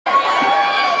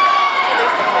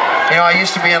You know, I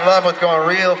used to be in love with going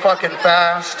real fucking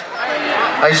fast.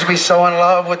 I used to be so in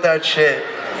love with that shit.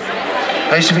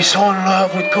 I used to be so in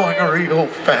love with going real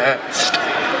fast.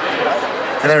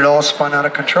 And then it all spun out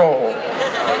of control.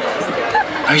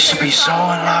 I used to be so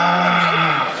in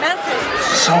love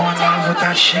with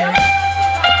that shit.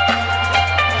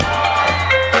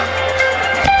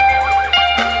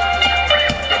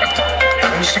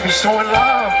 I used to be so in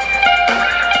love.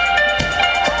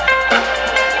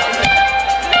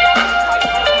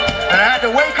 And I had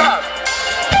to wake up.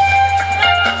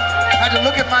 I had to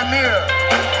look at my mirror.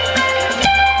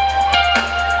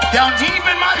 Down deep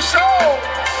in my soul.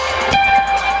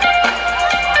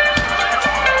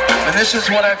 And this is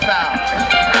what I found.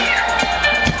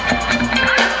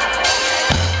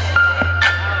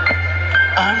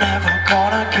 I'm never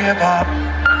gonna give up.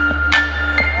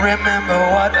 Remember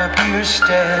what abuse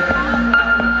did.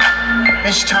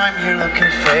 This time you look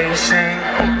at facing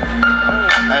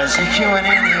as if you in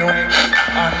any way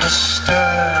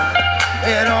understood.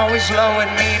 It always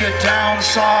lowered me to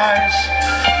downsize.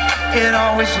 It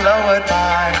always lowered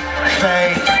my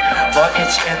faith. But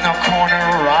it's in the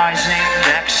corner rising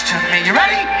next to me. You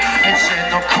ready? It's in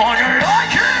the corner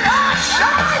like it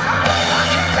outside.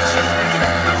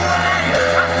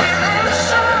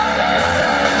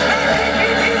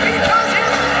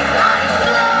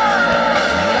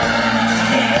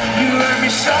 You heard me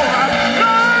so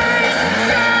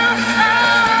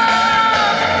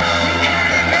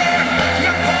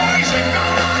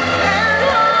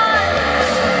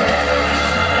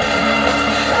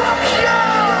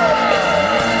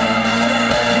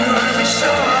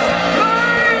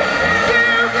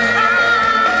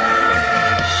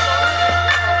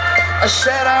I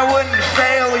said I wouldn't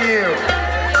fail you.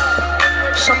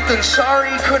 Something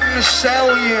sorry couldn't sell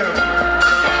you.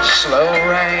 Slow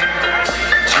rain,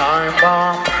 time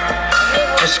bomb.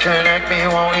 Disconnect me,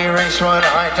 won't erase what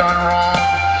I done wrong.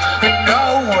 In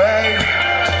no way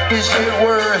is it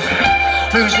worth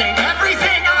losing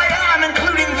everything I am,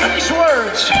 including these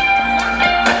words.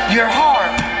 Your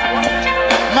heart,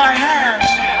 my hands.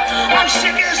 I'm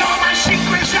sick as all my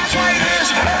secrets, that's why this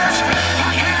hurts.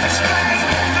 I can't explain.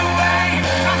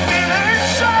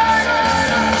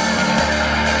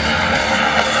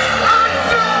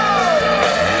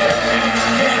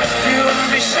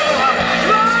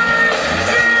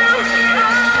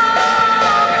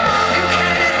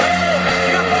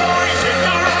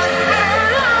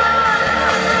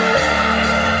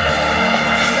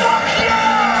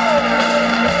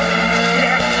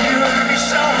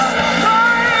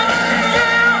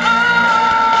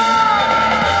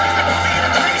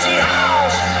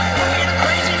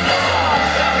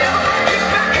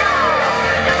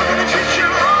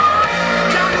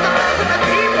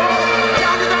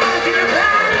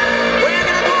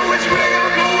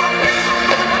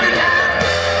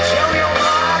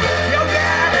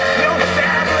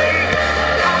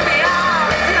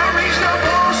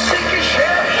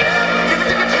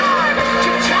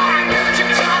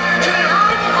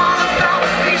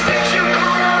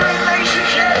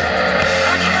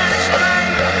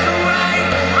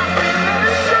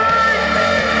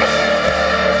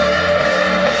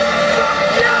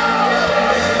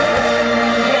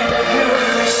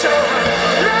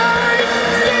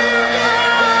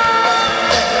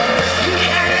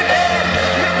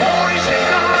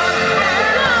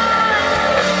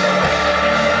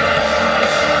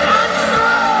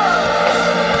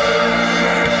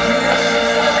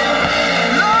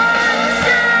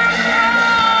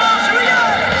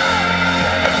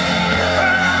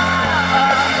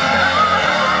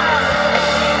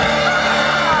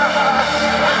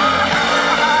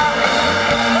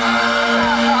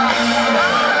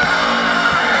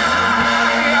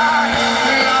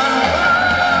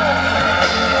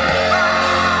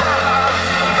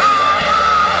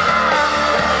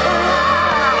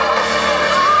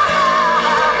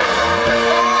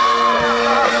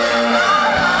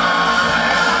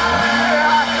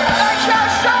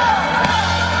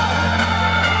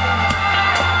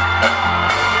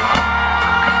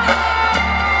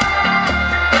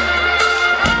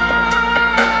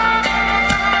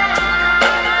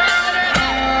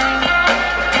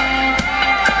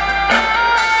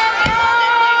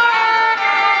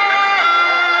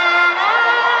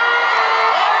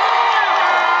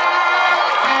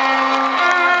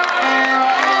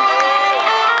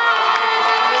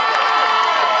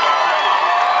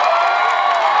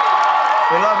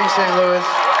 We love you, St.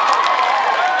 Louis.